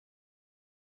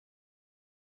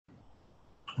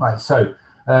Right, so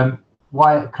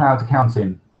why cloud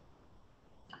accounting?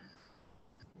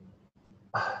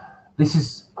 This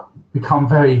has become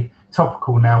very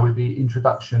topical now with the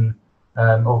introduction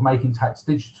of making tax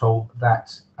digital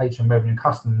that HM Revenue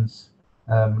Customs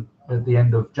at the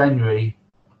end of January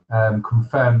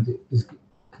confirmed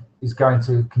is going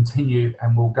to continue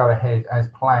and will go ahead as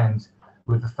planned,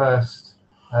 with the first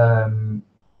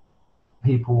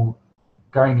people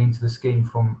going into the scheme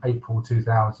from April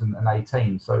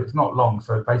 2018. So it's not long.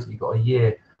 So basically got a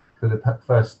year for the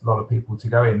first lot of people to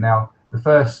go in. Now, the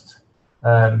first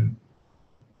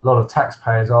lot of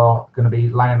taxpayers are going to be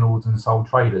landlords and sole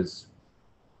traders.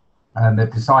 And they've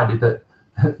decided that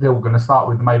they're going to start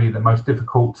with maybe the most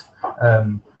difficult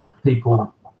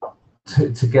people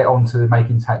to get onto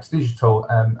making tax digital.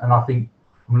 And I think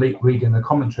from reading the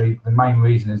commentary, the main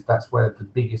reason is that's where the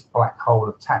biggest black hole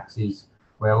of tax is,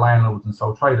 where landlords and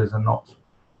sole traders are not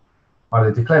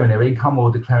either declaring their income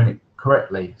or declaring it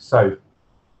correctly. So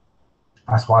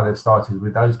that's why they've started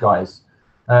with those guys.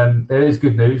 There is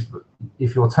good news, but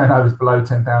if your turnover is below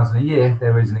 10,000 a year,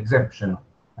 there is an exemption.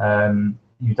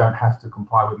 You don't have to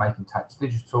comply with making tax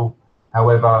digital.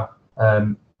 However,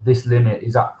 this limit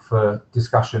is up for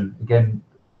discussion. Again,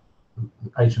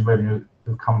 HM Revenue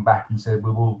have come back and said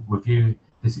we will review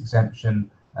this exemption,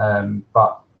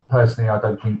 but personally, I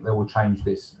don't think they will change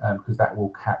this because that will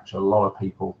catch a lot of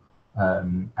people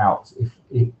out.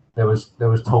 If there was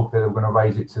talk that they were going to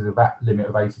raise it to the VAT limit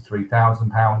of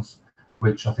 £83,000,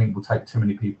 which I think will take too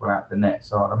many people out the net.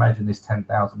 So I'd imagine this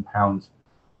 £10,000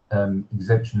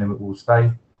 exemption limit will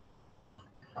stay.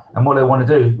 And what they want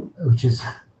to do, which is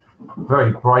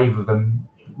very brave of them,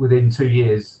 within 2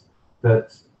 years,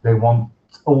 that they want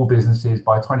all businesses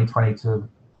by 2020 to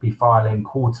be filing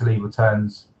quarterly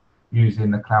returns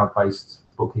using the cloud-based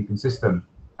bookkeeping system.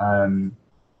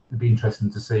 It'd be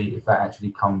interesting to see if that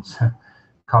actually comes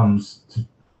to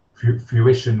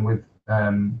fruition with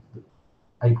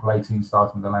April 18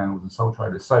 starting with the landlords and sole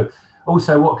traders. So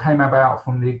also what came about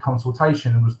from the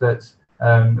consultation was that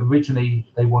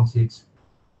originally they wanted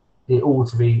it all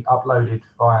to be uploaded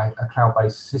via a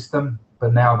cloud-based system,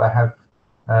 but now they have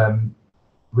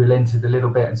relented a little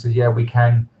bit and said, yeah, we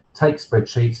can take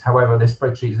spreadsheets. However, the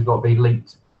spreadsheets have got to be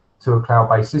linked to a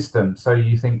cloud-based system. So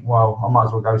you think, well, I might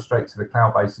as well go straight to the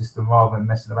cloud-based system rather than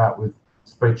messing about with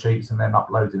spreadsheets and then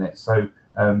uploading it. So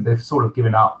they've sort of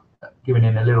given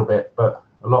in a little bit, but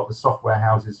a lot of the software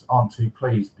houses aren't too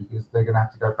pleased because they're going to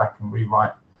have to go back and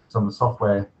rewrite some of the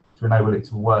software to enable it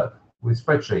to work with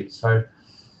spreadsheets. So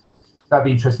that'd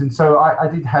be interesting. So I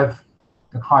did have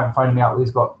a client phoning me up.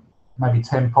 He's got maybe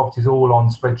 10 properties all on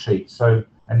spreadsheets. So,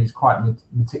 and he's quite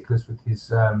meticulous with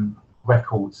his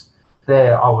records.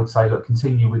 There, I would say, look,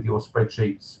 continue with your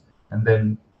spreadsheets, and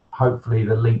then hopefully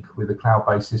the link with the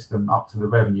cloud-based system up to the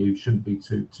revenue shouldn't be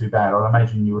too bad. I'd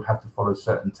imagine you would have to follow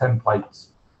certain templates,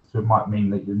 so it might mean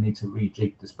that you need to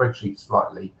rejig the spreadsheet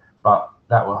slightly, but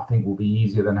that will, I think, will be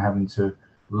easier than having to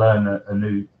learn a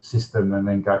new system and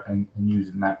then go and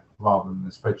using that rather than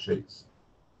the spreadsheets.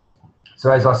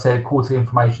 So as I said, quarterly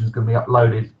information is going to be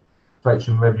uploaded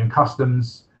to HM Revenue and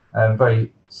Customs,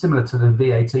 very similar to the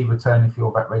VAT return if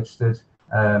you're VAT registered.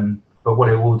 But what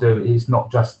it will do is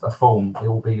not just a form, it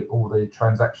will be all the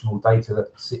transactional data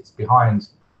that sits behind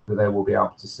that they will be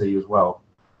able to see as well.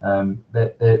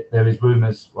 There is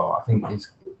rumours, well, I think it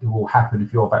will happen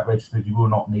if you're VAT registered, you will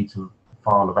not need to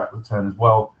file a VAT return as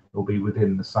well. It will be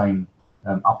within the same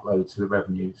upload to the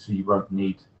revenue, so you won't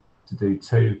need to do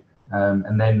two.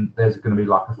 And then there's going to be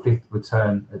like a fifth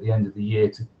return at the end of the year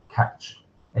to catch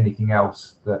anything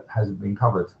else that hasn't been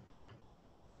covered.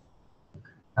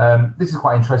 This is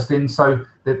quite interesting. So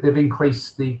they've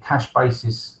increased the cash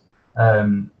basis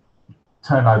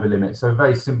turnover limit. So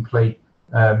very simply,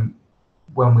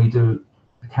 when we do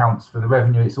accounts for the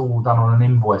revenue, it's all done on an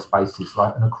invoice basis,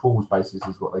 like an accruals basis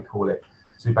is what they call it.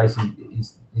 So basically,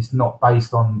 it's not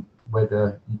based on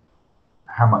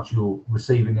how much you're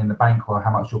receiving in the bank or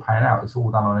how much you're paying out. It's all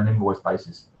done on an invoice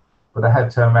basis. But they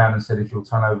have turned around and said if your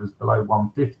turnover is below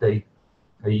 150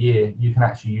 a year, you can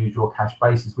actually use your cash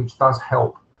basis, which does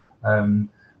help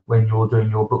when you're doing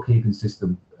your bookkeeping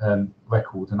system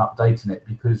records and updating it,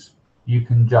 because you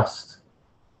can just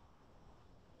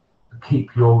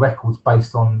keep your records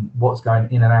based on what's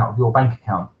going in and out of your bank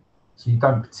account. So you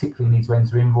don't particularly need to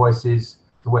enter invoices.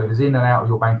 So whatever's in and out of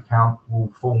your bank account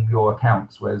will form your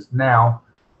accounts, whereas now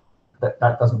that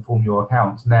doesn't form your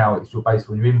accounts. Now it's based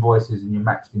on your invoices and your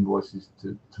matched invoices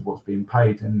to what's being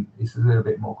paid, and it's a little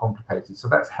bit more complicated. So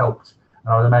that's helped,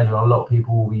 and I would imagine a lot of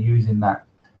people will be using that,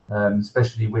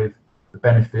 especially with the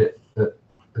benefit that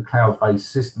the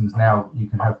cloud-based systems now, you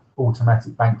can have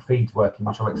automatic bank feeds working,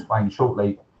 which I'll explain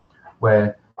shortly,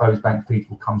 where those bank feeds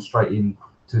will come straight in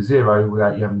to Xero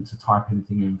without you having to type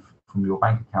anything in from your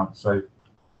bank account. So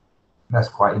that's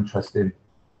quite interesting.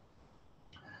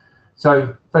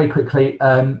 So very quickly,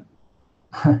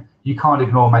 you can't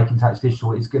ignore making tax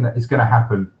digital. It's gonna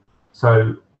happen.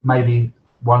 So maybe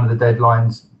one of the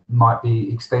deadlines might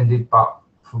be extended, but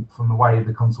from the way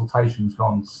the consultation's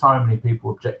gone, so many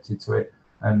people objected to it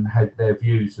and had their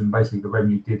views, and basically the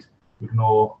revenue did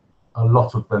ignore a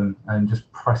lot of them and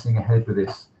just pressing ahead with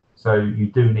this. So you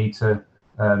do need to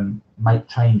make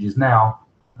changes now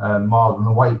rather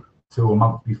than wait till a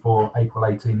month before April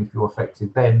 18 if you're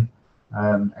affected then,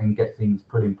 and get things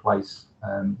put in place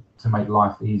to make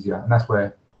life easier. And that's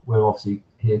where we're obviously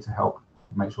here to help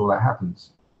make sure that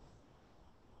happens.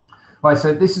 Right,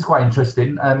 so this is quite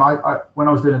interesting. When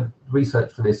I was doing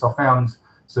research for this, I found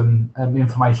some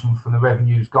information from the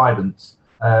Revenue's guidance.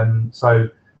 So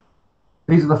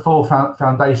these are the 4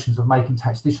 foundations of making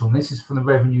tax digital, and this is from the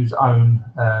Revenue's own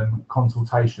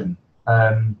consultation.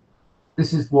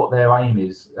 This is what their aim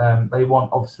is. They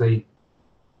want, obviously,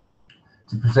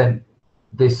 to present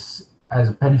this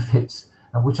as benefits,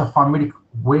 which I find really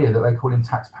weird that they call in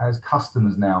taxpayers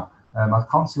customers now. I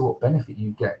can't see what benefit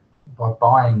you get by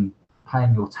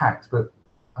paying your tax, but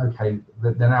okay,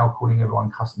 they're now calling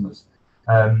everyone customers.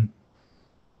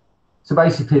 So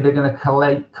basically, they're going to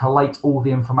collate all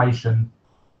the information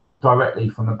directly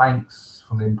from the banks,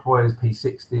 from the employers,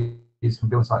 P60s, from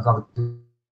building sites, other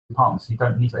departments. So you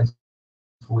don't need to enter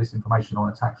all this information on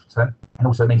a tax return, and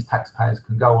also means taxpayers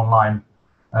can go online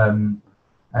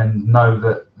and know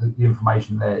that the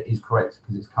information there is correct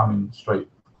because it's coming straight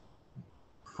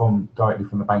directly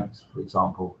from the banks, for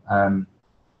example.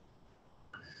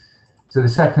 So the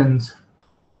second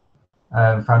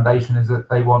foundation is that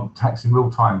they want tax in real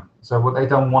time. So what they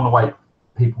don't want to wait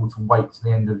people to wait to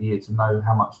the end of the year to know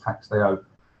how much tax they owe.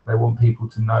 They want people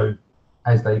to know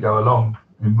as they go along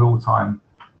in real time,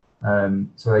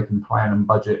 so they can plan and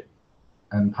budget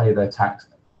and pay their tax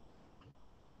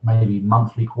maybe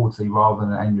monthly, quarterly rather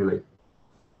than annually.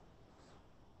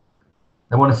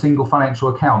 They want a single financial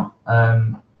account.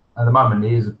 At the moment,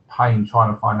 it is a pain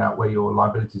trying to find out where your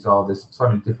liabilities are. There's so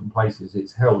many different places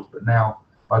it's held, but now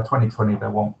by 2020, they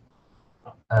want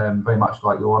very much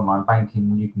like your online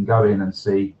banking. You can go in and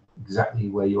see exactly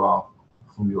where you are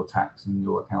from your tax and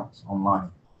your accounts online.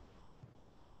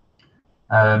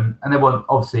 And they want,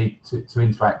 obviously, to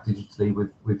interact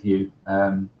digitally with you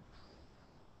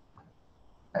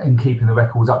and keeping the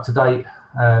records up to date,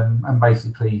 and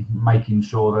basically making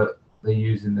sure that they're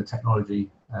using the technology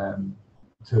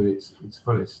to its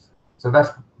fullest. So that's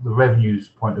the Revenue's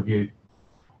point of view.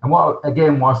 And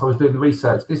again, whilst I was doing the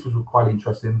research, this was quite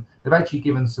interesting. They've actually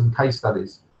given some case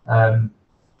studies.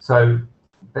 So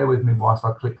bear with me whilst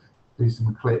I do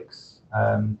some clicks.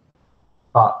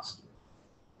 But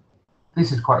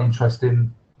this is quite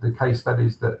interesting. The case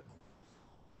studies that,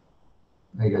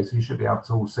 there you go. So you should be able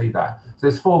to all see that. So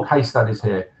there's 4 case studies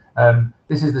here.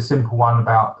 This is the simple one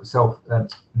about an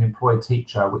employed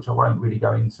teacher, which I won't really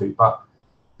go into, but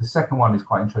the second one is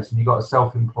quite interesting. You've got a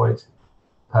self-employed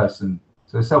person.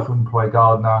 So a self-employed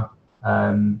gardener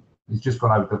has just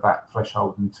gone over the VAT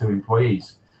threshold and 2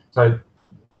 employees. So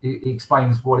it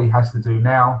explains what he has to do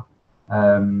now.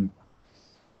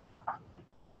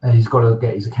 He's got to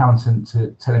get his accountant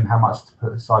to tell him how much to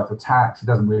put aside for tax. He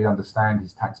doesn't really understand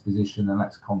his tax position and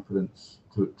lacks confidence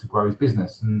to grow his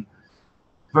business. And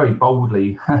very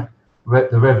boldly, the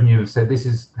Revenue have said this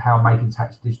is how making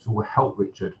tax digital will help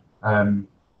Richard.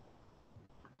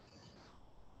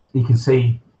 You can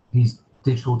see his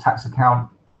digital tax account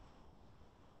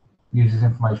uses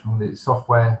information from the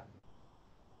software.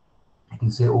 You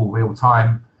can see it all real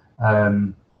time.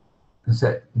 Can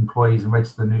set employees and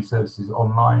register new services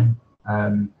online.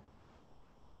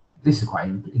 This is quite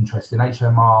interesting.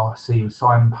 HMRC will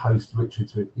signpost Richard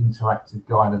to interactive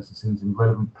guidance and sends him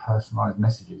relevant personalised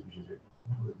messages, which is a bit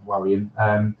worrying.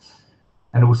 And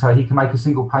also he can make a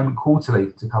single payment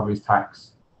quarterly to cover his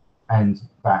tax and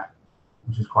VAT,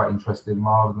 which is quite interesting,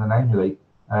 rather than annually.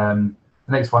 The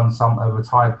next one's a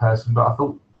retired person, but I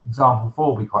thought example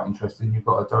 4 would be quite interesting. You've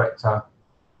got a director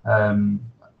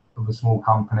of a small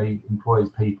company, employs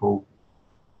people,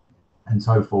 and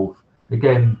so forth.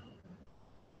 Again,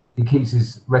 he keeps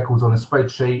his records on a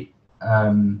spreadsheet.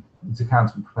 His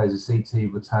accountant prepares a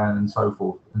CT return and so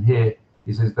forth. And here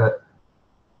he says that,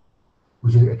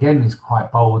 which is, again is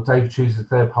quite bold, Dave chooses a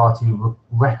third-party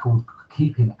record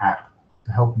keeping app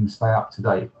to help him stay up to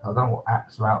date. I don't know what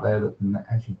apps are out there that can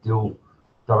actually deal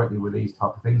directly with these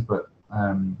type of things, but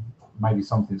maybe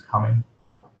something's coming.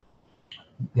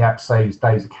 The app saves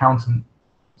Dave's accountant,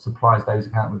 supplies Dave's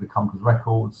accountant with the company's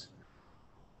records,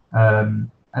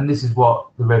 and this is what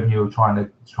the revenue are trying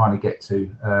to get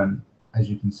to. As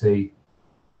you can see,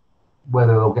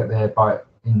 whether they'll get there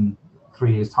in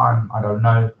 3 years' time, I don't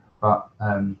know, but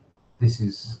this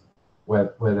is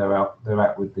where they're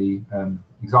at with the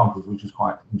examples, which is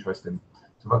quite interesting.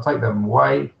 So if I take them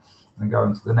away and go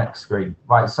into the next screen,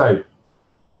 right? So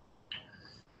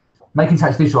making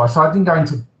Tax Digtial. So I didn't go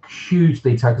into huge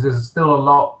detail because there's still a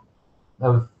lot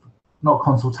of not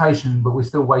consultation, but we're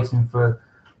still waiting for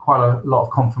quite a lot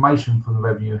of confirmation from the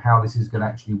revenue how this is going to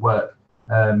actually work.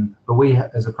 But we,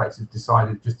 as a practice,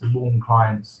 decided just to warn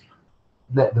clients,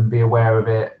 let them be aware of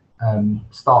it,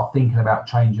 start thinking about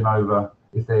changing over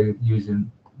if they're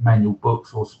using manual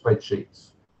books or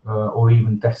spreadsheets or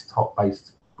even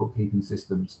desktop-based bookkeeping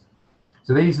systems.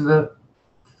 So these are the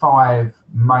 5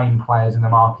 main players in the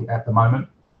market at the moment,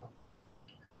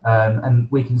 and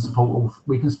we can support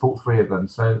 3 of them.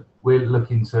 So we're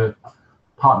looking to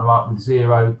partner up with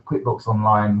Xero, QuickBooks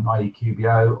Online, i.e.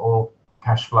 QBO, or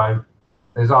Cashflow.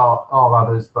 There's are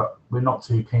others, but we're not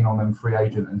too keen on them. Free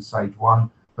Agent and Sage 1.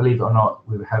 Believe it or not,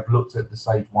 we have looked at the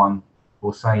Sage 1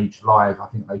 or Sage Live, I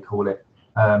think they call it,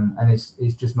 and it's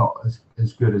just not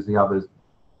as good as the others.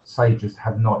 Sage just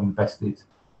have not invested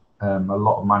a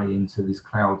lot of money into this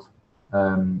cloud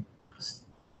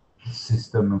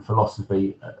system and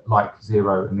philosophy like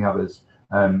Xero and the others,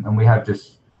 and we have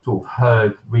just sort of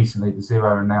heard recently that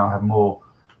Xero now have more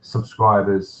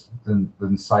subscribers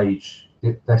than Sage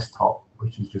Desktop,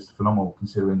 which is just phenomenal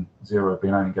considering Xero have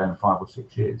been only going 5 or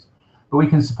 6 years. But we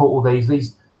can support all these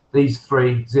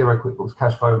 3, Xero, QuickBooks,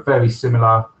 Cashflow, very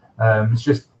similar. It's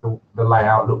just the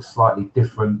layout looks slightly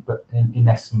different, but in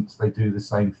essence they do the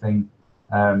same thing.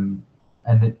 And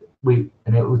it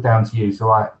was down to you.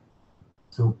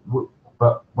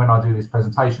 But when I do this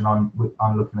presentation, I'm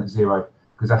looking at Xero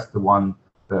because that's the one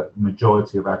that the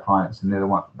majority of our clients, and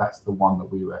that's the one that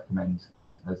we recommend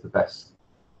as the best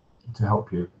to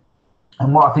help you.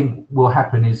 And what I think will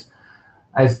happen is,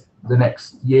 as the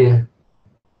next year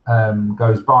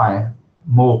goes by,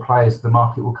 more players to the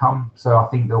market will come. So I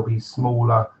think there'll be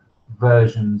smaller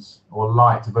versions or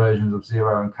light versions of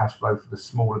Xero and Cashflow for the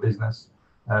smaller business.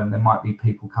 There might be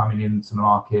people coming into the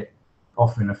market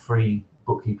offering a free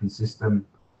bookkeeping system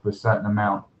for a certain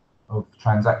amount of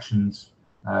transactions,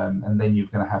 and then you're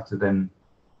going to have to then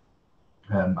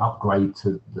upgrade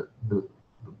to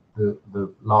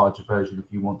the larger version if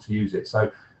you want to use it.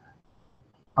 So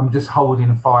I'm just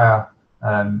holding fire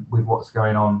with what's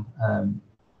going on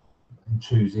and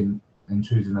choosing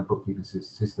a bookkeeping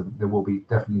system. There will be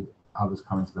definitely others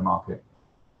coming to the market.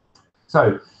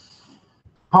 So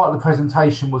part of the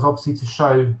presentation was obviously to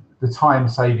show the time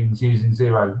savings using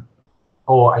Xero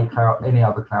or any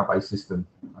other cloud-based system.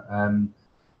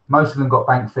 Most of them got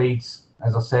bank feeds.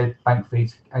 As I said, bank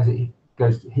feeds, as it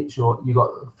hits you've got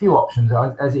a few options.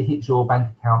 As it hits your bank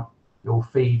account, you'll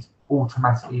feed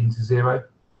automatically into Xero,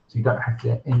 so you don't have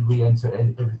to re-enter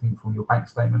everything from your bank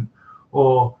statement,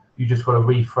 or you just got to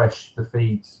refresh the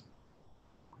feeds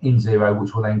in Xero,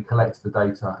 which will then collect the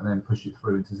data and then push it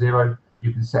through into Xero.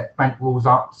 You can set bank rules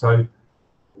up. So,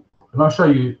 and I'll show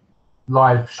you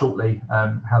live shortly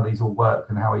how these all work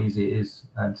and how easy it is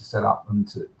to set up and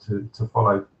to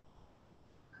follow.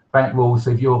 Bank rules,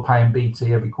 so if you're paying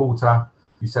BT every quarter,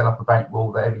 you set up a bank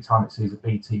rule that every time it sees a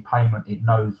BT payment, it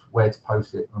knows where to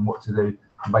post it and what to do.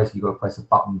 And basically you've got to press a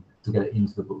button to get it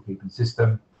into the bookkeeping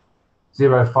system.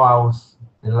 Xero files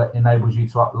enables you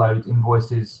to upload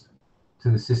invoices to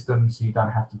the system, so you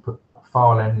don't have to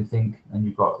file anything, and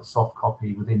you've got a soft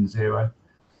copy within Xero.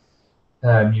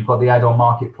 You've got the add-on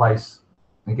marketplace,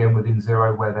 again within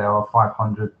Xero, where there are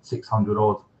 500, 600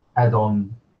 odd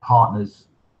add-on partners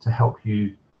to help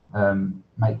you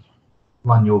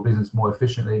run your business more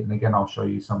efficiently. And again, I'll show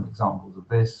you some examples of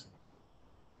this.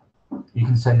 You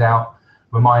can send out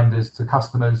reminders to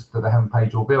customers that they haven't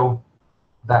paid your bill.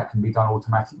 That can be done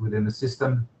automatically within the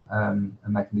system, and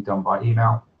that can be done by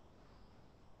email.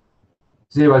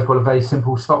 Xero's got a very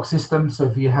simple stock system, so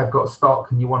if you have got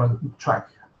stock and you want to track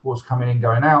what's coming in,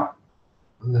 going out,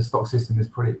 the stock system is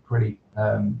pretty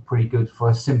good for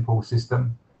a simple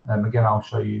system. Again, I'll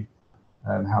show you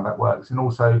how that works. And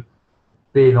also,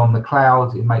 being on the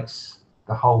cloud, it makes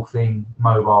the whole thing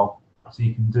mobile, so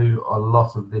you can do a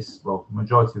lot of this, well, the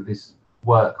majority of this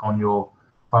work on your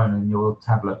phone and your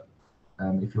tablet.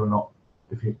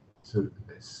 So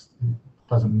this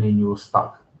doesn't mean you're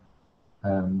stuck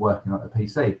working on a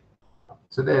PC.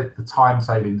 So they're the time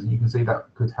savings, and you can see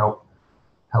that could help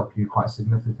you quite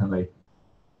significantly.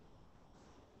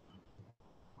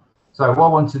 So what I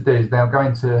want to do is now go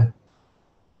into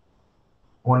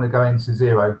I want to go into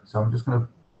Xero, so I'm just going to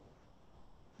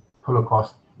pull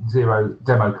across Xero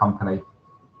demo company.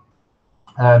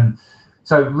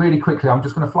 So really quickly, I'm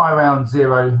just going to fly around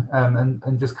Xero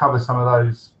and just cover some of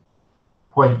those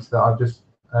points that I've just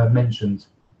mentioned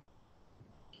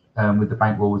with the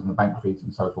bank rules and the bank feeds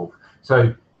and so forth.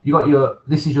 So you got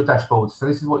this is your dashboard. So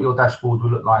this is what your dashboard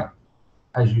will look like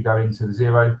as you go into the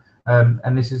Xero,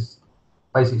 and this is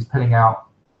basically pulling out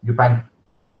your bank,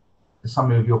 the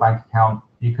summary of your bank account.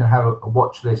 You can have a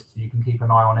watch list. You can keep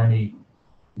an eye on any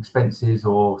expenses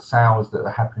or sales that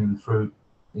are happening through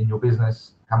in your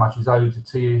business, how much is owed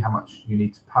to you, how much you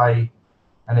need to pay,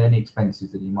 and any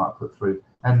expenses that you might put through.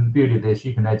 And the beauty of this,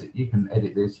 you can edit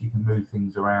this, you can move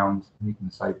things around, and you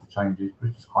can save the changes,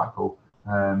 which is quite cool.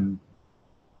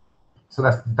 So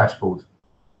that's the dashboard.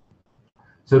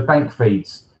 So bank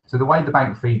feeds. So the way the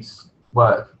bank feeds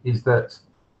work is that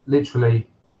literally,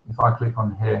 if I click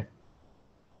on here,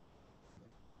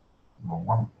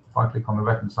 if I click on the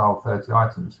reconcile 30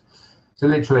 items, so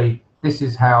literally this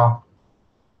is how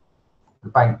the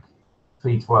bank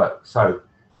feeds work. So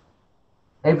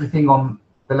everything on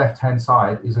the left-hand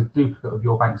side is a duplicate of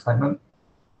your bank statement.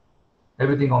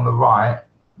 Everything on the right,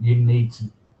 you need to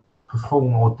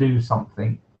perform or do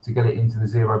something to get it into the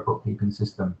Xero bookkeeping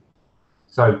system.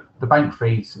 So the bank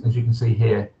feeds, as you can see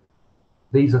here,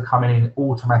 these are coming in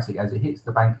automatic. As it hits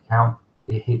the bank account,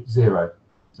 it hits Xero.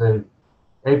 So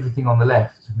everything on the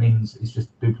left means it's just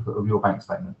a duplicate of your bank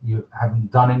statement. You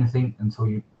haven't done anything until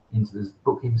you into this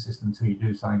bookkeeping system until you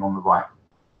do something on the right.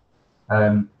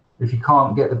 If you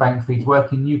can't get the bank feeds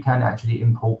working, you can actually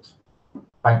import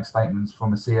bank statements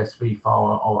from a CSV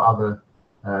file or other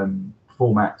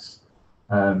formats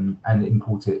and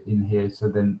import it in here, so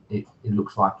then it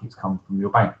looks like it's come from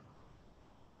your bank.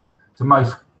 So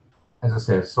most, as I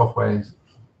said, software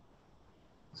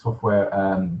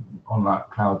online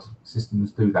cloud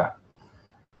systems do that.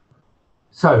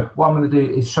 So what I'm going to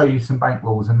do is show you some bank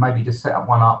rules and maybe just set up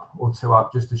one up or two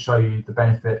up just to show you the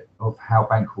benefit of how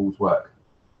bank rules work.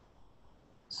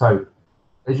 So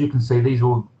as you can see, these are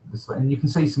all, and you can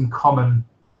see some common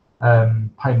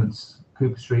payments.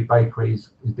 Cooper Street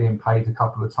Bakeries is being paid a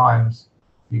couple of times.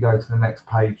 If you go to the next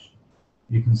page,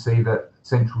 you can see that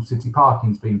Central City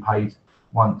Parking is being paid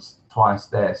once, twice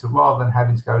there. So rather than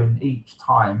having to go in each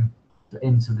time to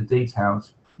enter the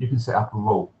details, you can set up a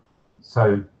rule.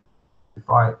 So if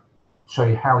I show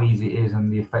you how easy it is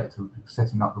and the effect of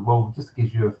setting up the rule, just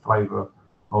gives you a flavour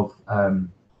of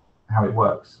how it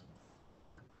works.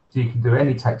 So you can do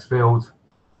any text field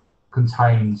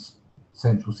contains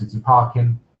Central City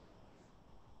Parking,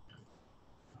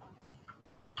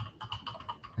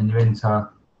 and you enter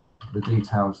the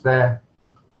details there.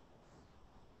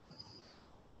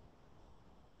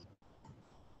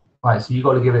 Right, so you've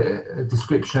got to give it a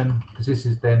description, because this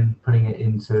is then putting it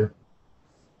into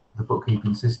the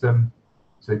bookkeeping system.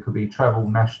 So it could be travel,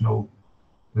 national,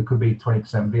 there could be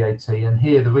 20% VAT, and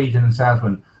here the region and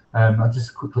salesman. I'll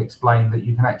just quickly explain that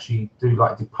you can actually do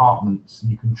like departments,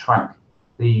 and you can track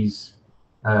these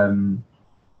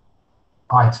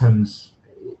items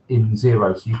in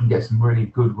Xero, so you can get some really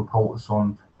good reports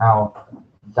on how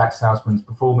that salesman's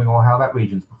performing or how that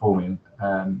region's performing.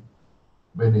 In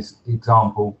this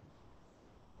example,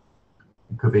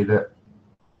 it could be that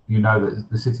you know that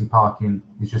the city parking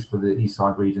is just for the east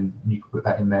side region, and you can put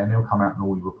that in there and it'll come out in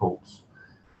all your reports.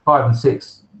 5 and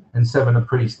 6 and 7 are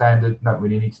pretty standard, don't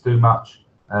really need to do much,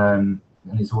 and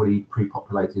it's already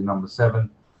pre-populated number 7.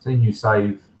 So then you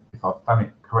save, if I've done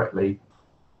it correctly,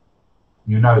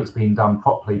 you know it's been done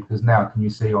properly, because now can you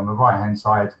see on the right hand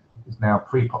side it's now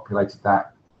pre-populated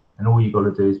that, and all you've got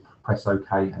to do is press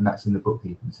OK, and that's in the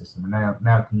bookkeeping system. And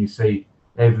now can you see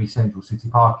every Central City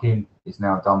Parking is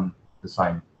now done the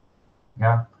same.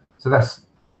 Yeah, so that's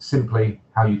simply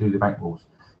how you do the bank rules.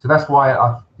 So that's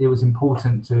why it was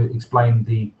important to explain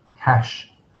the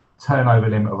cash turnover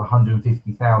limit of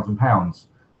 £150,000,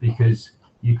 because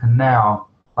you can now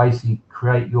basically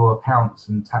create your accounts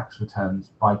and tax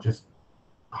returns by just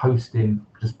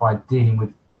by dealing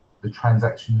with the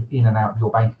transaction in and out of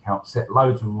your bank account. Set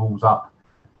loads of rules up.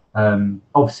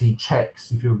 Obviously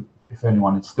checks, if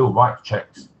anyone would still write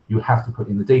checks, you have to put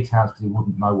in the details because you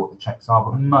wouldn't know what the checks are,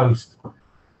 but most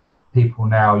people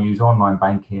now use online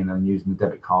banking and using the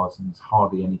debit cards, and there's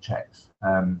hardly any checks.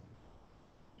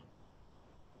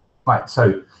 Right,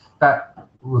 so that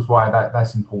was why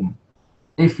that's important.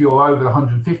 If you're over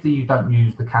 150, you don't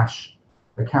use the cash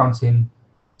accounting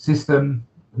system,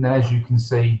 and then as you can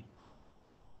see,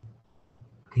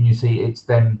 it's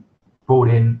then brought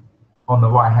in on the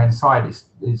right hand side.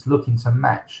 It's looking to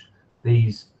match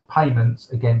these payments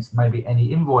against maybe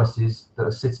any invoices that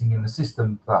are sitting in the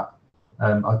system that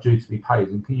are due to be paid.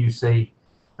 And can you see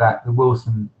that the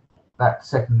Wilson, that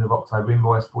 2nd of October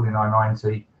invoice,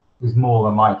 49.90, is more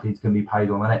than likely it's going to be paid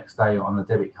on the next day on a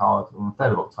debit card on the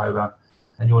 3rd of October,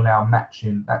 and you're now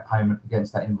matching that payment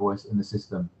against that invoice in the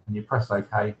system, and you press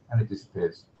OK and it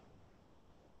disappears.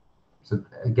 So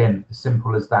again, as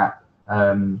simple as that.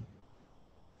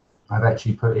 I've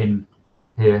actually put in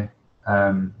here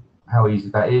how easy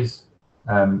that is.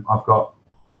 I've got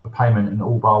a payment in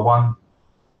all bar one,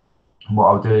 and what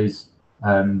I'll do is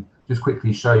just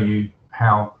quickly show you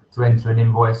how to enter an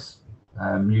invoice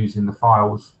using the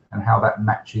files and how that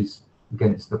matches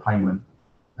against the payment.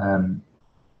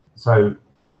 So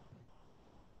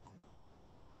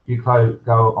if you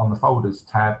go on the folders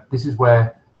tab, this is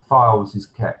where files is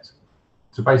kept.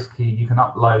 So basically you can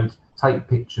upload, take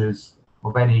pictures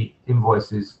of any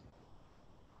invoices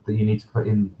that you need to put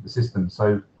in the system.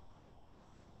 So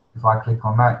if I click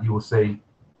on that, you will see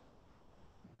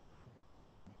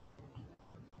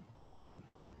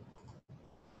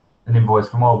an invoice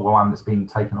from all one that's been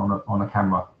taken on a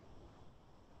camera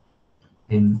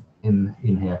in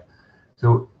here.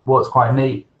 So what's quite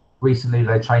neat, recently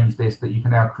they changed this, that you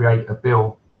can now create a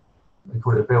bill. They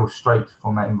call it a bill straight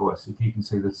from that invoice. If you can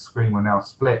see, the screen will now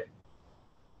split,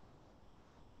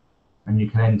 and you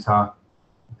can enter, I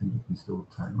think you can still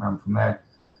turn around from there,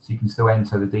 so you can still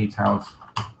enter the details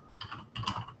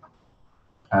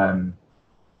on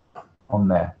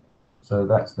there. So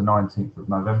that's the 19th of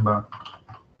November.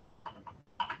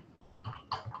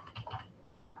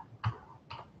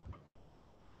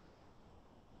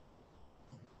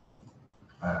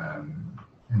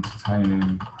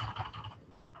 Entertaining,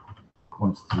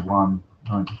 quantity 1,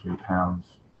 £93.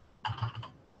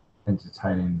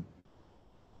 Entertaining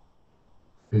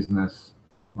business,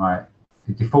 right?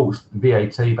 It defaults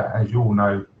VAT, but as you all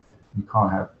know, you can't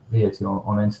have VAT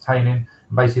on entertaining.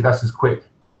 And basically, that's as quick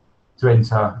to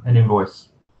enter an invoice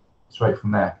straight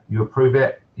from there. You approve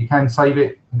it. You can save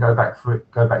it and go back to it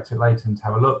later and to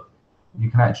have a look.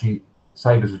 You can actually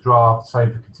save as a draft,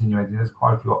 save for continuing. There's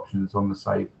quite a few options on the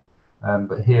save.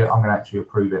 But here I'm going to actually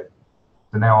approve it.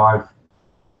 So now I've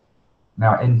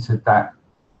entered that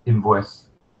invoice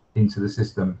into the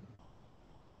system,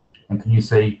 and can you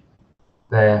see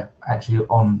they're actually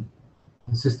on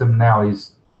the system now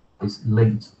is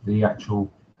linked the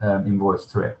actual invoice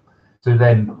to it. So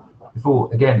then if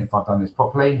I've done this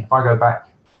properly, if I go back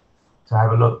to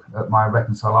have a look at my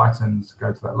reconcile items,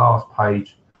 go to that last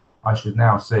page, I should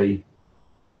now see,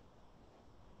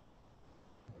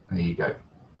 there you go.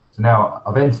 So now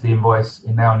I've entered the invoice,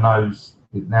 it now is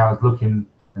looking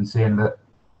and seeing that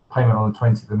payment on the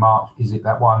 20th of March, is it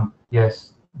that one?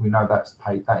 Yes, we know that's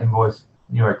paid, that invoice,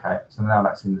 and you're okay. So now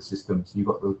that's in the system. So you've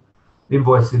got the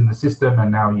invoice in the system, and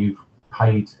now you've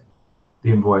paid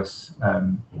the invoice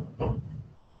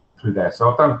through there.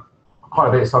 So I've done quite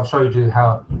a bit. So I've showed you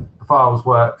how the files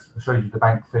work, I've showed you the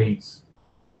bank feeds.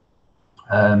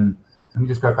 Let me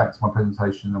just go back to my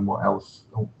presentation and what else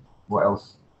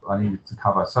I needed to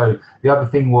cover. So the other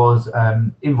thing was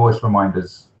invoice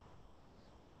reminders,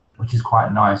 which is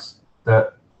quite nice,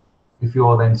 that if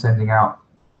you're then sending out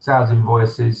sales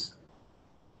invoices,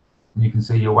 and you can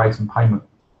see your awaiting payment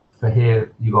for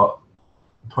here, you got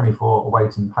 24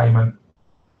 awaiting payment.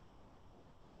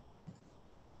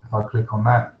 If I click on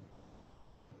that,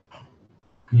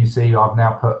 can you see I've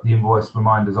now put the invoice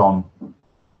reminders on,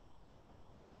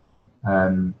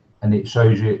 and it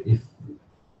shows you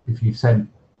if you've sent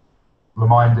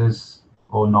reminders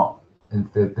or not,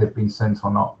 if they've been sent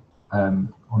or not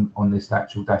on this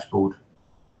actual dashboard.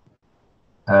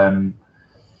 To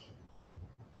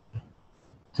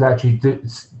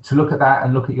look at that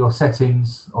and look at your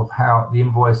settings of how the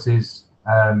invoices,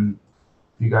 if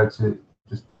you go to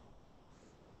just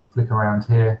flick around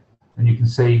here, and you can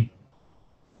see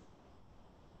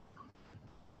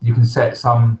you can set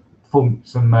some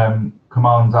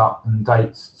commands up and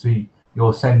dates. So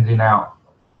you're sending out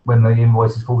when the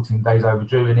invoice is 14 days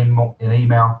overdue in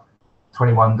email,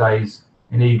 21 days,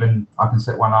 and even I can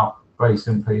set one up very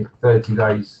simply 30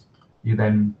 days. You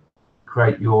then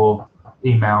create your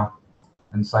email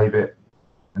and save it,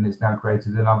 and it's now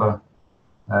created another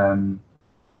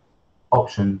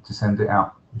option to send it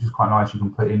out, which is quite nice. You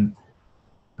can put in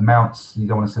amounts you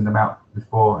don't want to send them out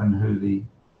before and who the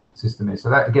system is. So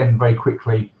that again very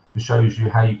quickly just shows you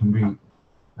how you can be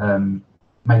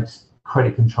makes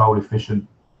credit control efficient.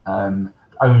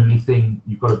 Only thing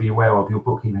you've got to be aware of, your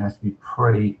bookkeeping has to be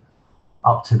pretty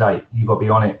up to date. You've got to be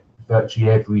on it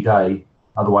virtually every day,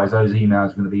 otherwise those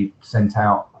emails are going to be sent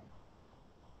out,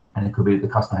 and it could be that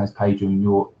the customer has paid you and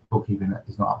your bookkeeping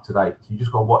is not up to date. So you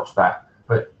just got to watch that.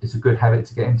 But it's a good habit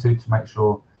to get into to make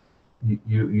sure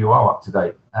you are up to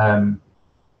date.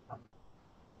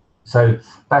 So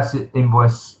that's it,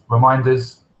 invoice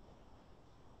reminders.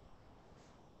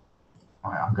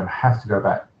 I'm going to have to go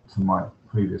back to my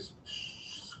previous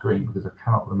screen because I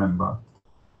cannot remember.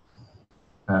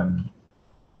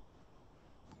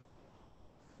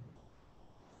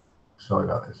 Sorry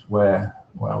about this.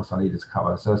 What else I needed to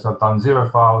cover? So I've done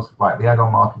Xero files, like the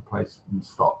add-on marketplace and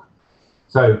stock.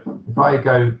 So if I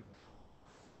go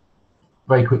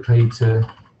very quickly to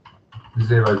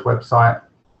Xero's website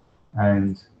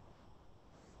and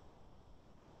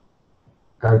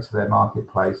go to their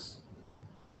marketplace,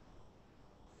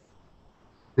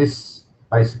 this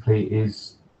basically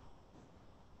is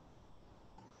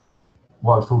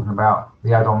what I was talking about,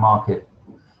 the add-on market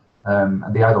and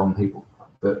the add-on people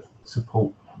that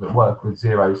work with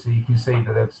Xero. So you can see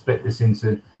that they've split this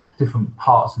into different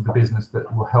parts of the business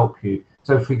that will help you.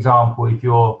 So for example, if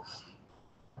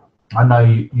I know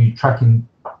you're tracking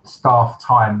staff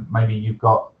time, maybe you've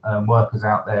got workers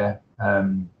out there,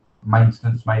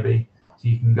 maintenance maybe, so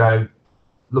you can go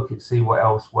see what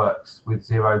else works with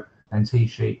Xero, and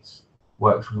T-Sheets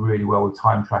works really well with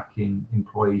time tracking,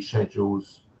 employee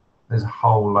schedules. There's a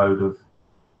whole load of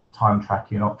time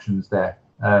tracking options there.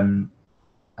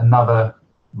 Another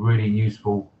really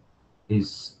useful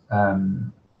is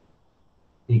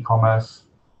e-commerce.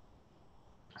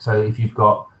 So if you've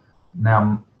got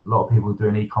now a lot of people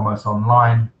doing e-commerce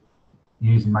online,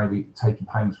 maybe taking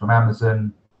payments from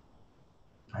Amazon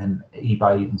and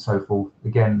eBay and so forth.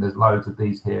 Again, there's loads of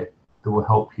these here that will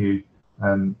help you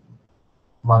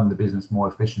run the business more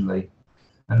efficiently.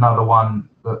 Another one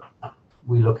that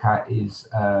we look at is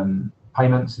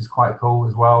payments is quite cool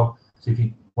as well. So if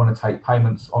you want to take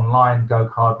payments online, go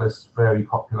cardless, very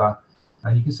popular.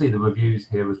 And you can see the reviews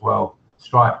here as well.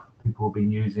 Stripe, people have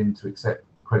been using to accept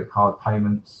credit card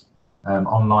payments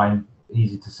online,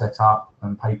 easy to set up,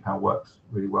 and PayPal works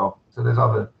really well. So there's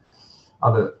other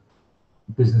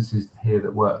businesses here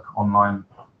that work online.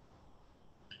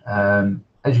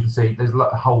 As you can see, there's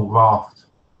a whole raft.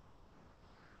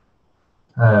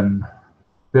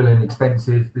 Billing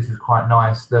expenses, this is quite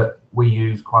nice, that we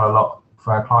use quite a lot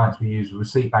for our clients. We use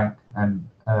Receipt Bank and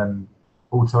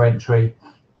auto entry,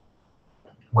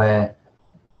 where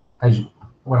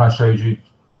when I showed you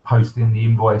posting the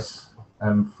invoice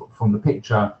from the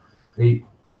picture,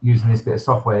 using this bit of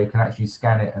software, you can actually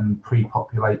scan it and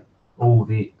pre-populate all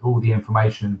the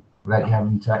information without you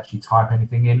having to actually type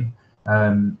anything in.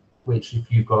 Which,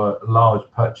 if you've got a large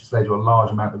purchase ledger or a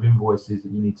large amount of invoices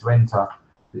that you need to enter,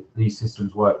 these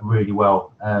systems work really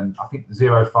well. I think the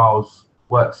Xero files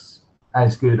works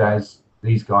as good as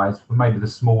these guys for maybe the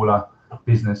smaller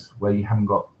business where you haven't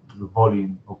got the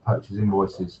volume of purchase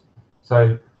invoices.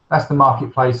 So that's the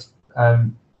marketplace.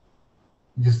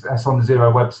 That's on the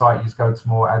Xero website. You just go to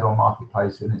more add-on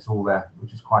marketplace and it's all there,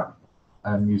 which is quite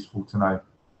useful to know.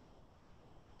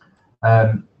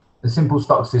 The simple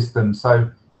stock system.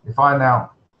 So if I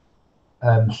now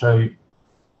show you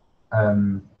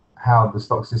how the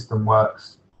stock system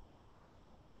works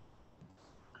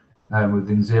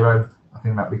within Xero, I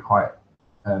think that'd be quite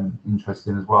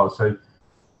interesting as well. So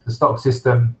the stock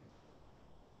system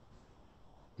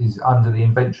is under the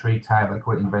inventory tab. I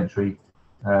call it inventory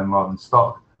rather than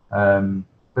stock.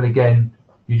 But again,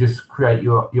 you just create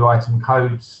your item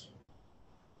codes.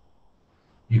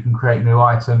 You can create new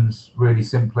items really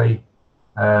simply,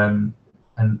 and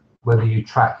whether you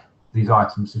track these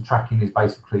items. So tracking is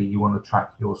basically you want to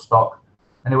track your stock,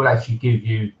 and it will actually give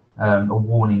you a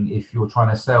warning if you're trying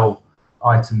to sell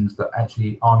items that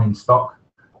actually aren't in stock,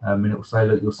 and it will say,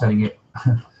 look, you're selling it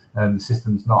and the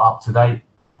system's not up to date.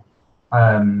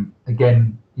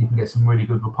 Again, you can get some really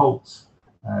good reports,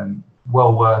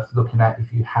 well worth looking at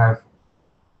if you have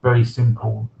very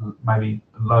simple, maybe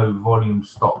low volume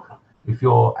stock. If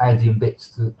you're adding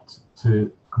bits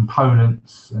to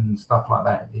components and stuff like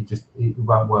that, it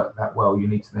won't work that well. You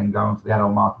need to then go onto the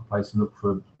add-on marketplace and look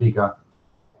for bigger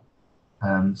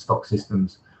stock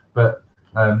systems. But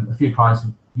a few clients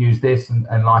use this and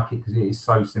like it because it is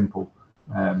so simple,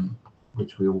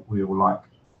 which we all like.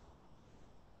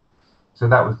 So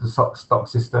that was the stock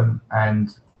system, and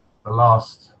the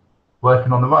last,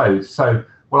 working on the road. So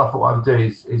what I thought I would do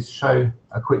is show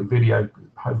a quick video.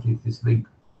 Hopefully if this link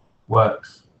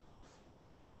works.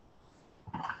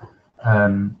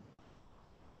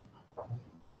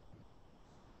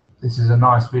 This is a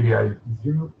nice video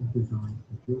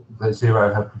that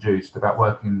Xero have produced about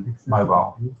working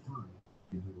mobile.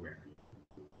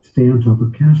 Stay on top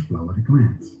of cash flow at a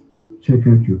glance. Check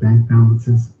out your bank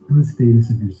balances and the status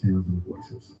of your sales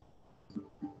invoices.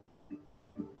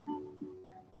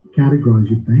 Categorize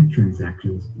your bank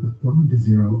transactions applying to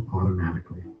Xero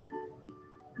automatically,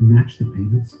 and match the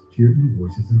payments to your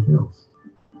invoices and bills.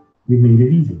 We've made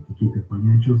it easy to keep your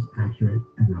financials accurate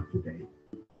and up to date,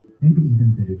 maybe even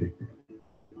a bit addictive.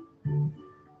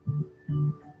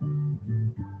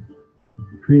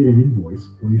 Create an invoice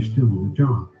while you're still on the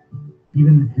job.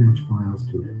 Even attach files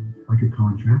to it, like a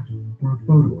contract or a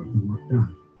photo of the work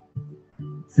done.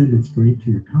 Send it straight to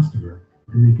your customer,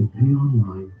 and they can pay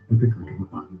online with the click of a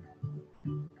button.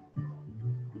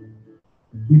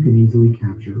 You can easily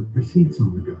capture receipts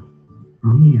on the go.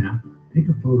 From the app, take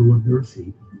a photo of the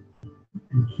receipt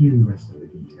and key in the rest of the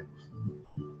details.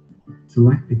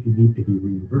 Select if you need to be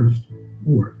reimbursed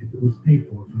or if it was paid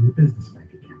for from the business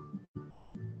bank account.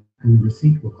 And the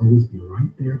receipt will always be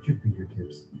right there at your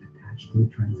fingertips, attached to the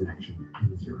transaction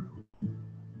in Xero.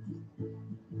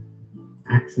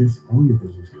 Access all your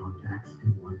business contacts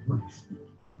in one place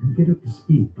and get up to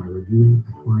speed by reviewing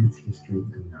a client's history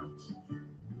and notes.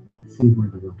 See where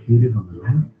they're located on the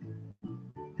map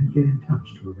and get in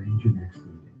touch to arrange your next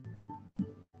meeting.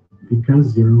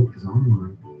 Because Xero is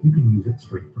online, you can use it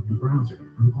straight from the browser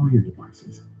on all your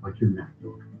devices, like your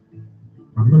MacBook.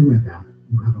 From the web app,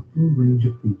 you have a full range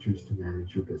of features to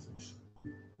manage your business.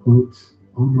 Quotes,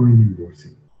 online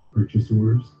invoicing, purchase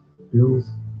orders,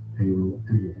 bills, payroll,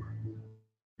 and more.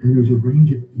 And there's a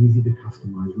range of easy to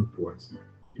customize reports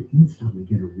to instantly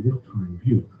get a real-time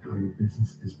view of how your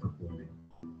business is performing.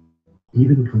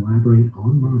 Even collaborate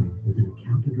online with an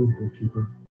accountant or bookkeeper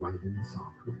right in the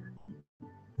software.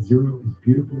 Xero is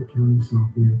beautiful accounting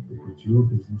software that puts your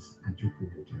business at your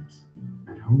fingertips,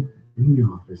 at home, in the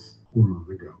office, or on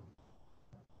the go.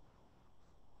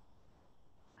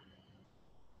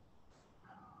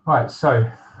 Right, so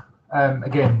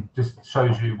again, just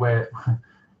shows you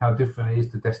how different it is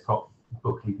to desktop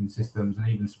bookkeeping systems, and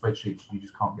even spreadsheets. You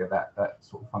just can't get that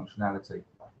sort of functionality.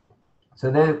 So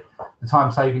they're the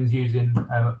time savings using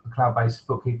a cloud-based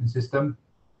bookkeeping system.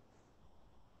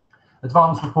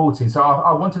 Advanced reporting. So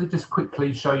I wanted to just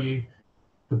quickly show you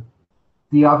the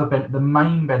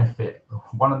main benefit.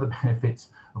 One of the benefits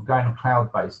of going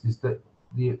cloud-based is that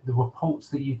the reports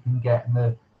that you can get and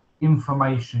the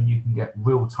information you can get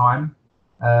real time.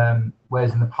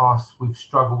 Whereas in the past we've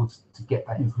struggled to get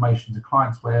that information to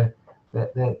clients where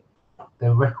their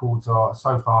records are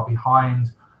so far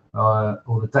behind,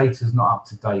 or the data is not up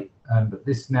to date. But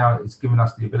this now is giving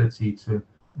us the ability to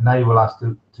enable us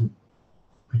to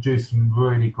produce some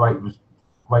really great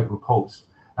reports.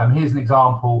 Here's an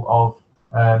example of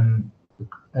a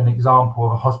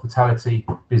hospitality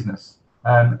business.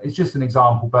 It's just an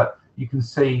example, but you can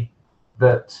see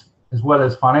that as well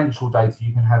as financial data,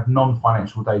 you can have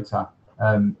non-financial data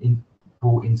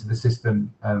brought into the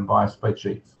system via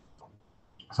spreadsheets.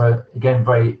 So again,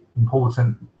 very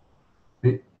important.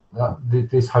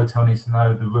 This hotel needs to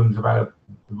know the room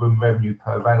revenue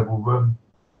per available room,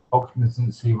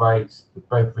 occupancy rates, the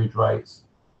beverage rates,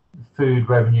 the food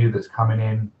revenue that's coming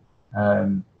in,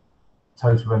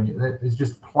 total revenue. There's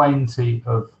just plenty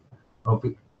of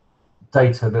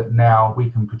data that now we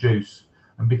can produce.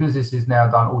 And because this is now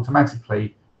done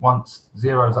automatically, once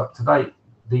Xero's up to date,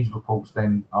 these reports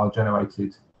then are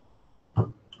generated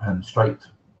straight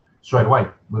away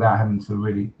without having to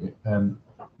really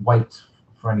wait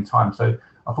for any time. So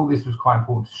I thought this was quite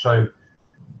important to show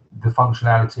the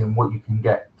functionality and what you can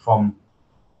get from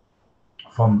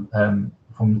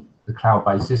the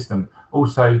cloud-based system.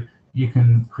 Also, you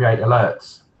can create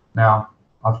alerts. Now,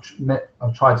 I've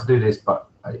tried to do this, but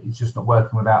it's just not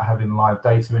working without having live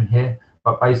data in here.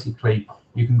 But basically,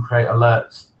 you can create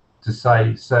alerts to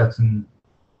say certain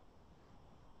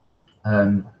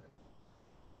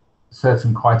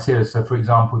criteria. So, for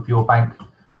example, if your bank,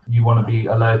 you want to be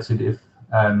alerted if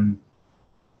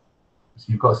so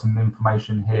you've got some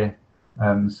information here,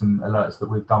 some alerts that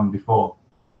we've done before.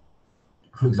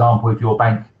 For example, if your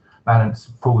bank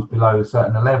balance falls below a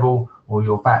certain level, or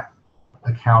your VAT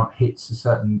account hits a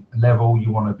certain level,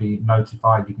 you want to be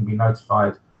notified. You can be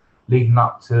notified leading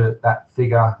up to that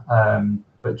figure,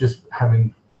 but just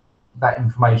having that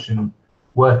information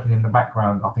working in the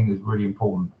background, I think, is really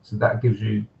important. So that gives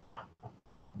you,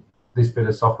 this bit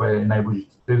of software enables you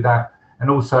to do that. And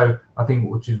also, I think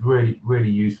which is really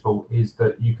useful is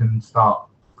that you can start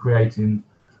creating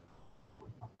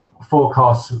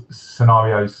forecast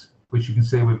scenarios, which you can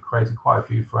see we've created quite a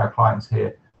few for our clients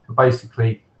here. But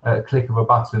basically, at a click of a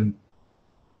button,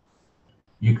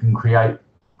 you can create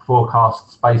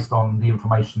forecasts based on the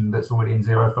information that's already in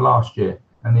Xero for last year,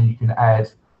 and then you can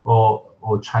add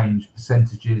or change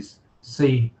percentages to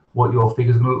see what your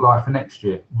figures are going to look like for next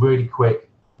year. Really quick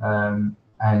and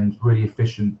really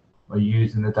efficient by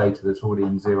using the data that's already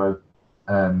in Xero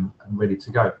and ready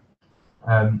to go.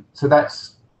 So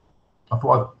that's, I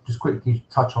thought I'd just quickly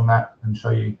touch on that and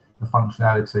show you the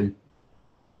functionality.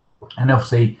 And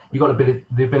obviously you've got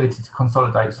the ability to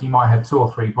consolidate. So you might have 2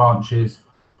 or 3 branches,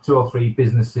 2 or 3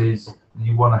 businesses, and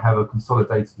you want to have a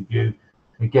consolidated view.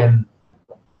 Again,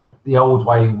 the old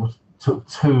way took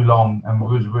too long and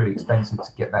was really expensive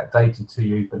to get that data to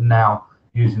you, but now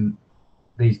using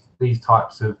these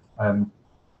types of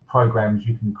programs,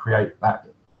 you can create that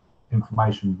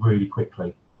information really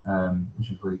quickly,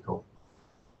 which is really cool.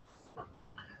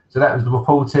 So that was the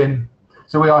reporting.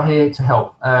 So we are here to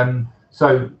help.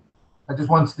 So I just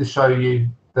wanted to show you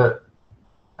that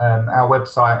our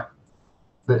website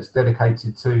that's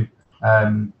dedicated to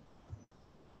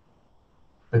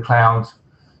the cloud.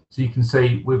 So you can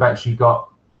see we've actually got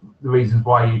the reasons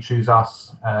why you choose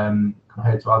us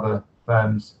compared to other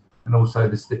firms, and also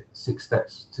the 6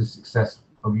 steps to success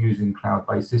of using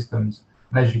cloud-based systems.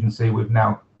 And as you can see, we've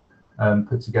now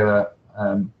put together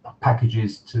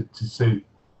packages to suit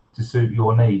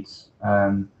your needs.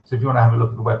 So if you want to have a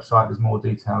look at the website, there's more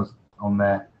details on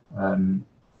there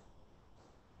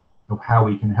of how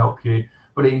we can help you.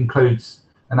 But it includes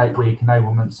an 8-week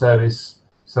enablement service.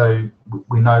 So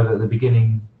we know that at the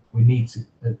beginning we need to.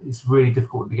 It's really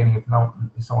difficult at the beginning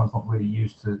if someone's not really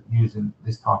used to using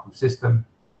this type of system.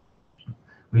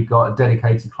 We've got a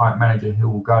dedicated client manager who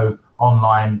will go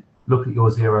online, look at your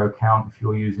Xero account if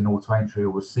you're using auto entry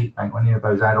or receipt bank, any of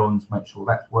those add-ons, make sure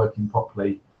that's working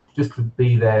properly. Just to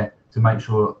be there to make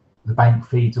sure the bank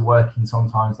feeds are working.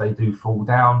 Sometimes they do fall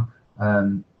down.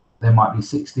 There might be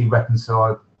 60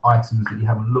 reconciled items that you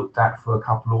haven't looked at for a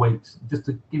couple of weeks, just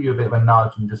to give you a bit of a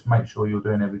nudge and just make sure you're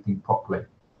doing everything properly.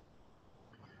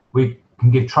 We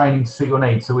can give training to suit your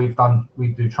needs. So we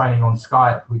do training on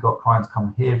Skype. We've got clients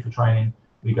come here for training.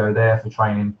 We go there for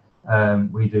training.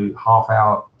 We do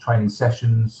half-hour training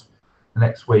sessions. The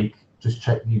next week, just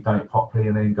check that you've done it properly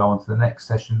and then go on to the next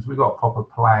sessions. We've got a proper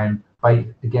plan,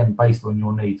 again, based on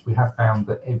your needs. We have found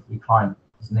that every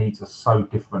client's needs are so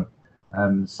different.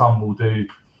 Some will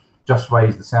just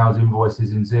raise the sales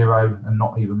invoices in Xero and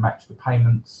not even match the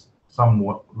payments. Some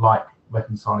will like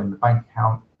reconciling the bank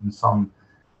account, and some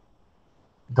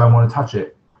don't want to touch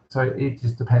it. So it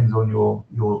just depends on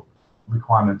your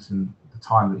requirements and the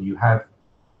time that you have.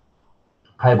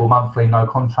 Payable monthly, no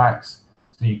contracts.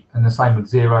 So and the same with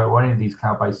Xero or any of these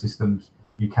cloud-based systems,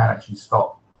 you can actually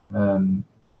stop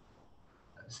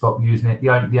using it. The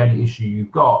only issue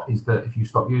you've got is that if you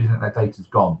stop using it, that data's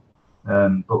gone.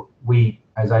 But we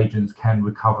as agents can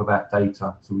recover that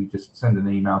data. So we just send an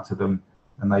email to them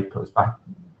and they put that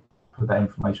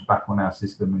information back on our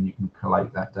system, and you can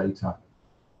collate that data.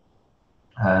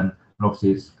 And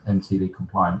obviously it's NTD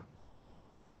compliant.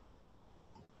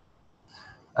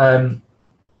 I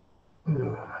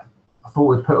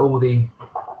thought we'd put all the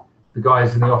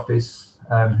guys in the office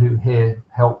who here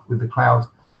help with the cloud.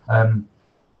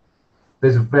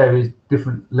 There's various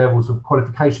different levels of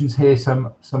qualifications here.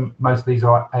 Most of these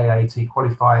are AAT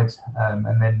qualified,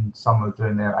 and then some are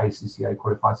doing their ACCA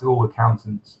qualified. So all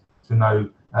accountants to know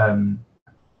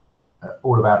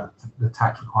all about the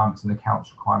tax requirements and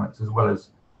accounts requirements, as well as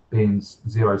being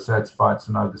Xero certified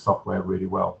to know the software really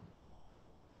well.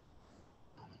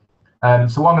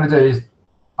 So what I'm going to do is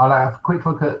I'll have a quick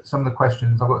look at some of the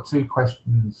questions. I've got 2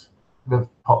 questions that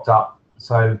have popped up.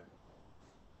 So,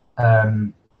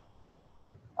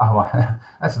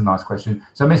 that's a nice question.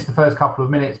 So I missed the first couple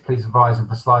of minutes. Please advise if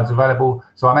the slides are available.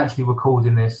 So I'm actually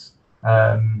recording this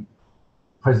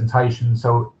presentation.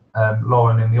 So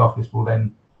Lauren in the office will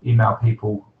then email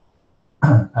people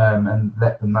and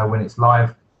let them know when it's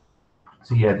live.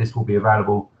 So yeah, this will be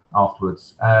available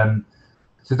afterwards.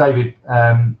 So David,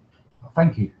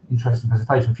 thank you. Interesting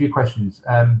presentation. A few questions.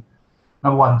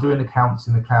 Number 1, doing accounts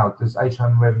in the cloud. Does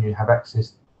HM Revenue have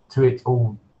access to it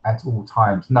all at all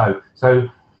times? No. So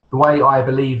the way I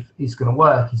believe it's going to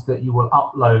work is that you will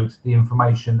upload the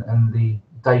information and the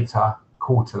data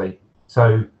quarterly.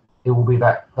 So it will be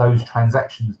those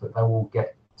transactions that they will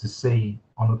get to see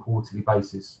on a quarterly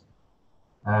basis.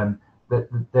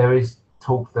 There is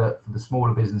talk that for the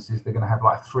smaller businesses, they're going to have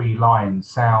like 3 lines: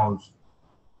 sales,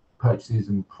 purchases,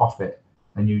 and profit,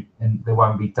 and there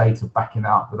won't be data backing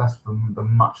up. But that's from the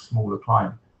much smaller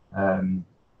client.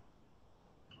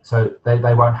 So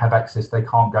they won't have access. They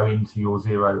can't go into your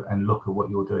Xero and look at what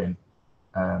you're doing.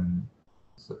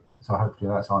 So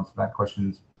hopefully that's answered that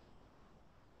question.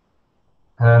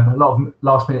 A lot of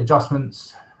last-minute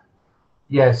adjustments.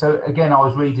 Yeah. So again, I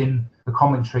was reading the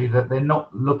commentary that they're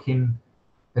not going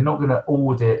to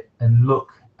audit and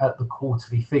look at the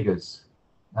quarterly figures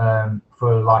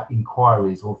for like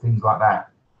inquiries or things like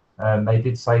that. They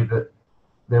did say that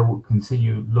they will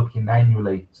continue looking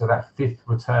annually. So that fifth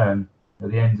return at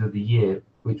the end of the year,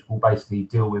 which will basically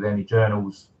deal with any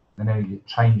journals and any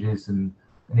changes and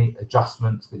any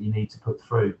adjustments that you need to put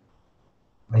through.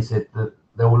 They said that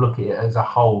they will look at it as a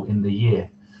whole in the year.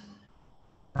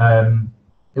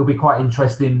 It'll be quite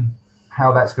interesting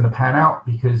how that's going to pan out,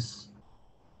 because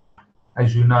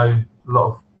as you know, a lot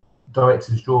of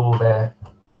directors draw their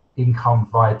income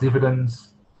via dividends.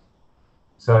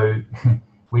 So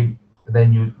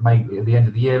then you may at the end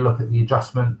of the year look at the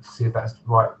adjustment, see if that's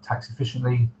right tax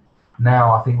efficiently.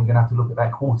 Now I think we're going to have to look at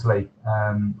that quarterly.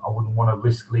 I wouldn't want to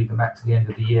risk leaving that to the end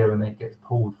of the year and then it gets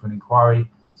pulled for an inquiry.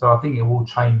 So I think it will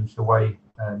change the way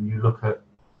you look at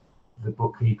the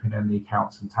bookkeeping and the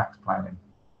accounts and tax planning.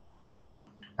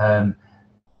 Can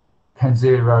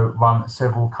Xero run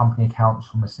several company accounts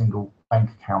from a single bank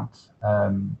account?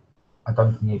 I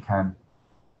don't think it can.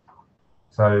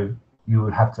 So you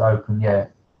would have to open,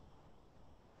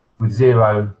 with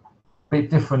Xero, a bit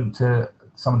different to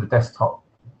some of the desktop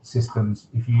systems.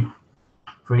 If you,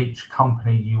 for each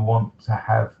company you want to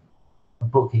have a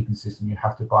bookkeeping system, you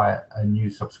have to buy a new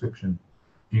subscription.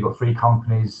 If you've got 3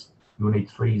 companies, you'll need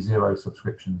 3 Xero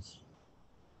subscriptions.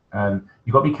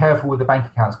 You've got to be careful with the bank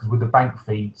accounts, because with the bank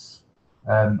feeds,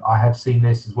 I have seen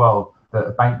this as well, that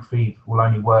a bank feed will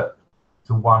only work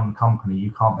to one company.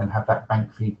 You can't then have that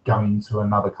bank feed going to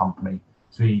another company.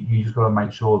 So you just got to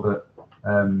make sure that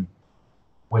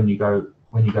when you go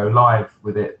live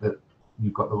with it, that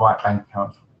you've got the right bank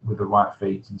accounts with the right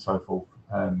feeds and so forth.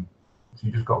 So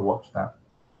you just got to watch that.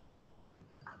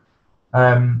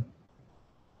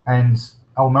 And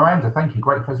oh, Miranda, thank you,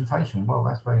 great presentation. Well,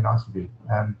 that's very nice of you.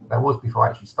 That was before I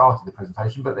actually started the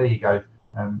presentation, but there you go.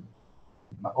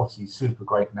 Obviously super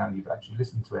great now you've actually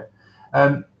listened to it.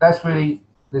 That's really,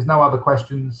 there's no other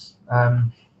questions.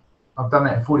 I've done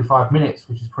that in 45 minutes,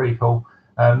 which is pretty cool.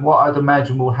 What I'd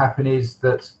imagine will happen is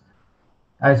that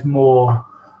as more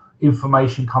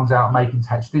information comes out making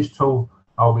Tax Digital,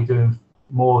 I'll be doing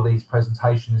more of these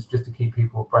presentations just to keep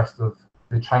people abreast of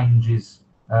the changes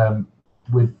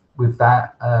with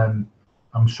that.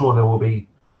 I'm sure there will be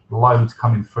loads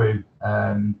coming through,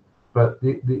 but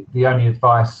the only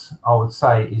advice I would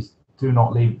say is do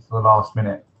not leave it to the last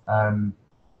minute.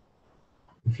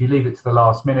 If you leave it to the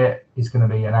last minute, it's going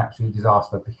to be an absolute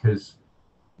disaster, because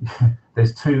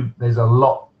there's a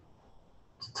lot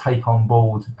to take on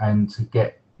board and to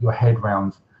get your head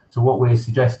round. So what we're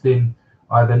suggesting,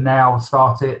 either now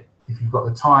start it, if you've got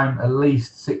the time, at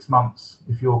least 6 months.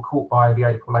 If you're caught by the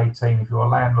April 18, if you're a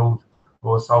landlord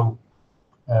or a sole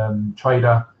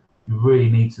trader, you really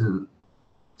need to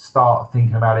start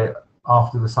thinking about it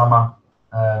after the summer.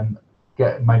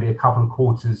 Get maybe a couple of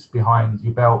quarters behind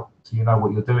your belt so you know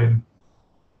what you're doing,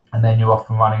 and then you're off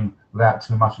and running without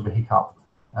too much of a hiccup.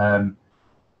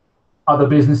 Other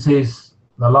businesses,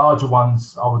 the larger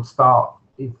ones, I would start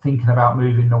thinking about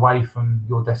moving away from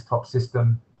your desktop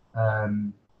system,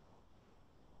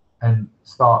 and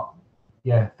start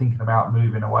thinking about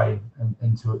moving away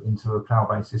into a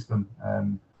cloud-based system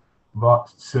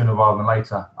sooner rather than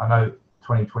later. I know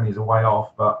 2020 is a way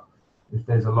off, but if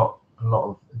there's a lot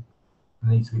of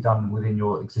needs to be done within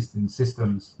your existing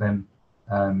systems, then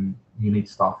you need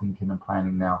to start thinking and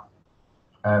planning now.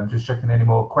 Just checking any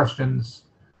more questions.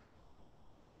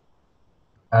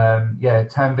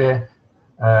 Tanvir.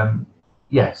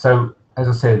 So as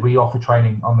I said, we offer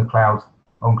training on the cloud,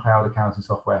 on cloud accounting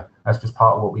software. That's just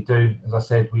part of what we do. As I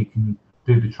said, we can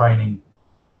do the training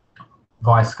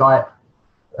via Skype,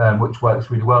 which works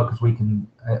really well because we can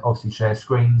obviously share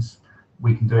screens.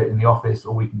 We can do it in the office,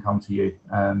 or we can come to you.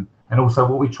 And also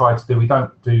what we try to do, we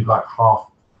don't do like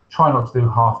try not to do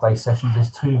half-day sessions.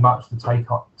 There's too much to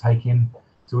take in.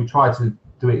 So we try to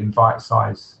do it in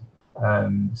bite-size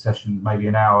sessions, maybe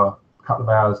an hour, a couple of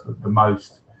hours at the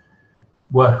most.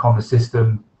 Work on the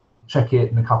system, check it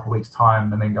in a couple of weeks'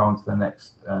 time, and then go on to the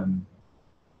next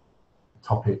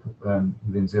topic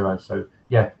within Xero. So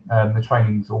the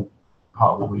training's all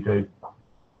part of what we do.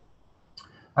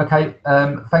 Okay,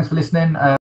 thanks for listening.